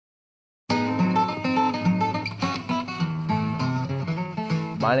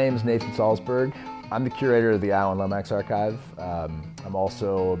My name is Nathan Salsburg. I'm the curator of the Alan Lomax Archive. I'm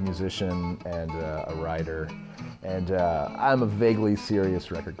also a musician and a writer, and I'm a vaguely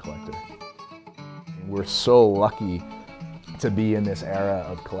serious record collector. We're so lucky to be in this era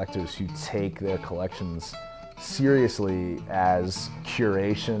of collectors who take their collections seriously as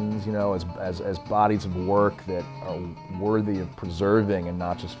curations, you know, as bodies of work that are worthy of preserving and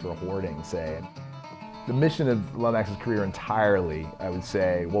not just for hoarding, say. The mission of Lomax's career entirely, I would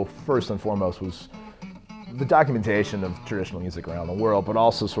say, well, first and foremost was the documentation of traditional music around the world, but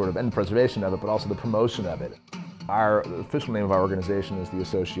also sort of, and preservation of it, but also the promotion of it. The official name of our organization is the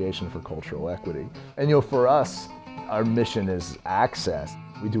Association for Cultural Equity. And you know, for us, our mission is access.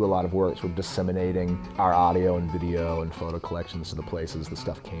 We do a lot of work. So we're disseminating our audio and video and photo collections to the places the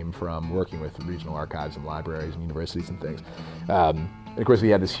stuff came from, working with regional archives and libraries and universities and things. And of course, we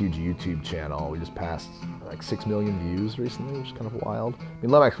have this huge YouTube channel. We just passed like 6 million views recently, which is kind of wild. I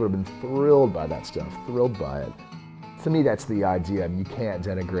mean, Lomax would have been thrilled by that stuff, thrilled by it. To me, that's the idea. I mean, you can't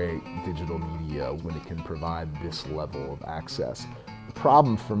denigrate digital media when it can provide this level of access. The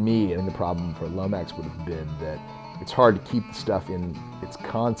problem for me, and the problem for Lomax would have been that it's hard to keep the stuff in its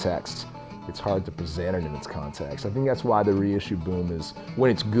context. It's hard to present it in its context. I think that's why the reissue boom is,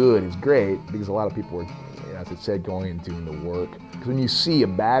 when it's good, is great, because a lot of people are, you know, as I said, going and doing the work. Because when you see a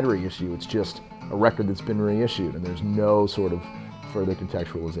bad reissue, it's just a record that's been reissued, and there's no sort of further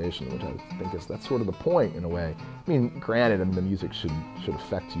contextualization, which I think that's sort of the point in a way. I mean, granted, I mean, the music should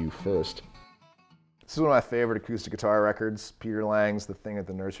affect you first. This is one of my favorite acoustic guitar records, Peter Lang's The Thing at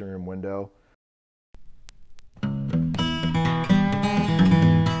the Nursery Room Window.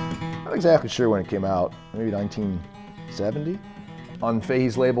 Not exactly sure when it came out, maybe 1970? On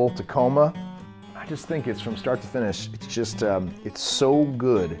Fahey's label, Tacoma. I just think it's, from start to finish, it's just, it's so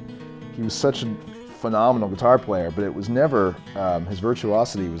good. He was such a phenomenal guitar player, but it was never, his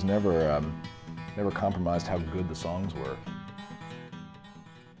virtuosity was never, never compromised how good the songs were.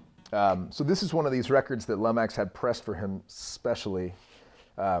 So this is one of these records that Lomax had pressed for him specially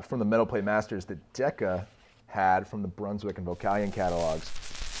from the metal plate masters that Decca had from the Brunswick and Vocalion catalogs.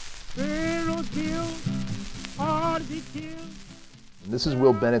 This is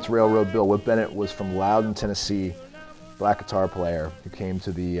Will Bennett's Railroad Bill. Will Bennett was from Loudon, Tennessee, black guitar player who came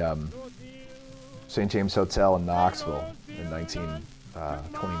to the St. James Hotel in Knoxville in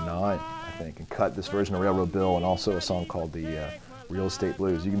 1929, I think, and cut this version of Railroad Bill and also a song called the Real Estate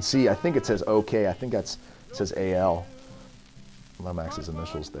Blues. You can see, I think it says OK, I think it says AL, Lomax's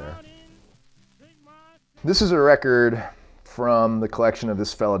initials there. This is a record from the collection of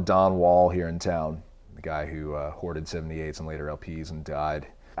this fella Don Wall here in town, the guy who hoarded 78s and later LPs and died.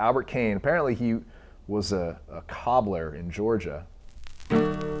 Albert Kane, apparently he was a cobbler in Georgia.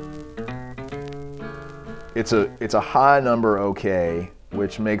 It's a high number OK,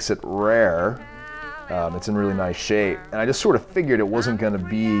 which makes it rare. It's in really nice shape, and I just sort of figured it wasn't going to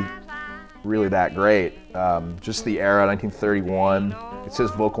be really that great. Just the era, 1931. It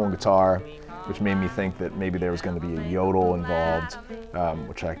says vocal and guitar, which made me think that maybe there was going to be a yodel involved,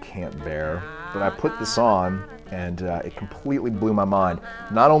 which I can't bear. But I put this on, and it completely blew my mind.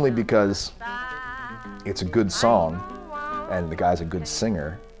 Not only because it's a good song, and the guy's a good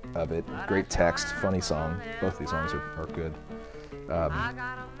singer of it, great text, funny song. Both these songs are good.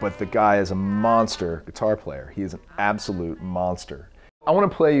 But the guy is a monster guitar player. He is an absolute monster. I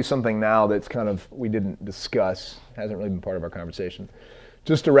want to play you something now that's kind of, we didn't discuss, hasn't really been part of our conversation.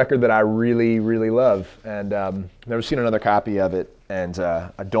 Just a record that I really, really love, and never seen another copy of it, and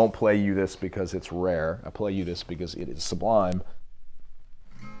I don't play you this because it's rare. I play you this because it is sublime.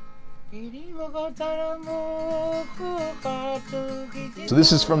 So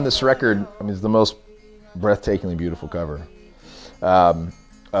this is from this record. I mean, it's the most breathtakingly beautiful cover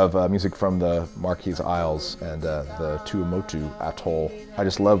of music from the Marquise Isles and the Tuamotu Atoll. I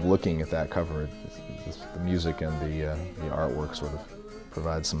just love looking at that cover. The music and the artwork sort of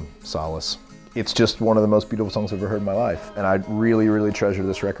provide some solace. It's just one of the most beautiful songs I've ever heard in my life, and I really, really treasure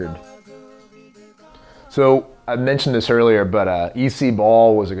this record. So I mentioned this earlier, but E.C.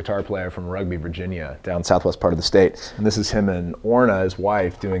 Ball was a guitar player from Rugby, Virginia, down southwest part of the state. And this is him and Orna, his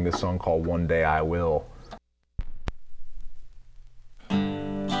wife, doing this song called One Day I Will.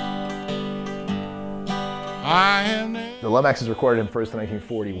 The Lomaxes recorded him first in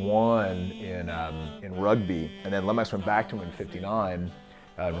 1941 in Rugby, and then Lomax went back to him in '59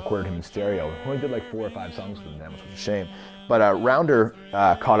 and recorded him in stereo. He only did like 4 or 5 songs with him then, which was a shame. But Rounder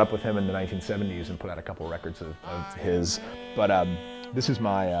caught up with him in the 1970s and put out a couple records of his. But this is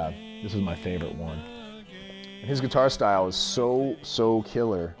my favorite one. And his guitar style is so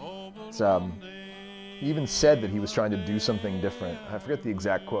killer. It's He even said that he was trying to do something different. I forget the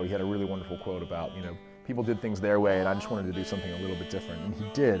exact quote. He had a really wonderful quote about, you know, people did things their way and I just wanted to do something a little bit different, and he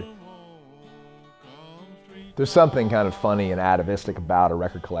did. There's something kind of funny and atavistic about a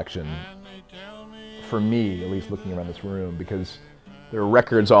record collection, for me, at least looking around this room, because there are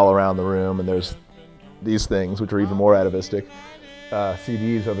records all around the room and there's these things, which are even more atavistic,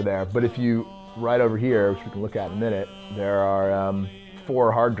 CDs over there. But if you, right over here, which we can look at in a minute, there are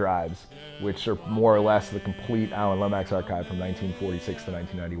 4 hard drives, which are more or less the complete Alan Lomax archive from 1946 to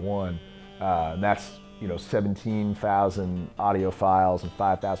 1991. And that's, you know, 17,000 audio files and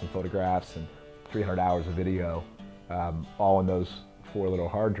 5,000 photographs and 300 hours of video, all in those 4 little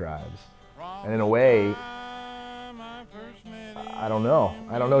hard drives. And in a way, I don't know.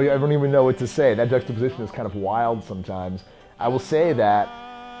 I don't even know what to say. That juxtaposition is kind of wild sometimes. I will say that,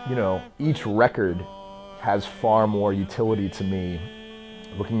 you know, each record has far more utility to me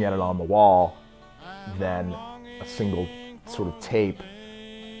looking at it on the wall than a single sort of tape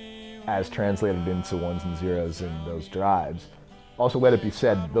as translated into ones and zeros in those drives. Also, let it be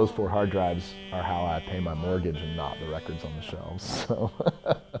said, those 4 hard drives are how I pay my mortgage and not the records on the shelves. So